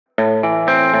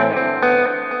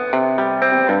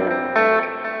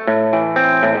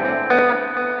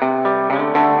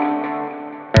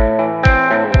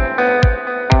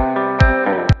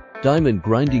diamond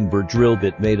grinding burr drill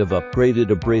bit made of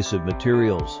upgraded abrasive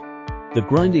materials. The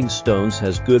grinding stones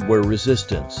has good wear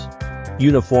resistance.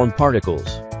 Uniform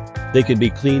particles. They can be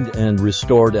cleaned and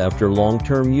restored after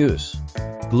long-term use.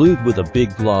 Glued with a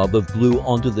big glob of glue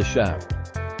onto the shaft.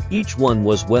 Each one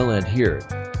was well adhered.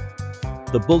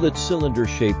 The bullet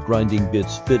cylinder-shaped grinding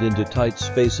bits fit into tight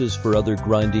spaces for other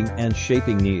grinding and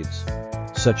shaping needs,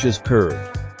 such as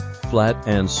curved, flat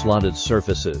and slotted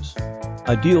surfaces.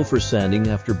 Ideal for sanding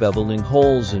after beveling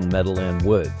holes in metal and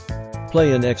wood.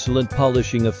 Play an excellent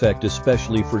polishing effect,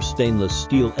 especially for stainless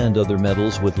steel and other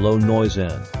metals with low noise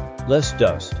and less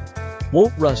dust.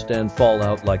 Won't rust and fall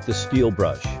out like the steel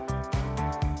brush.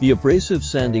 The abrasive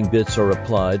sanding bits are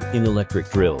applied in electric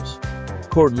drills,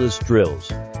 cordless drills,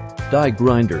 die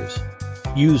grinders,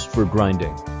 used for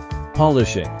grinding,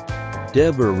 polishing,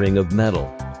 deburring of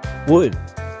metal, wood,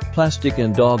 plastic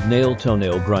and dog nail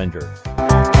toenail grinder.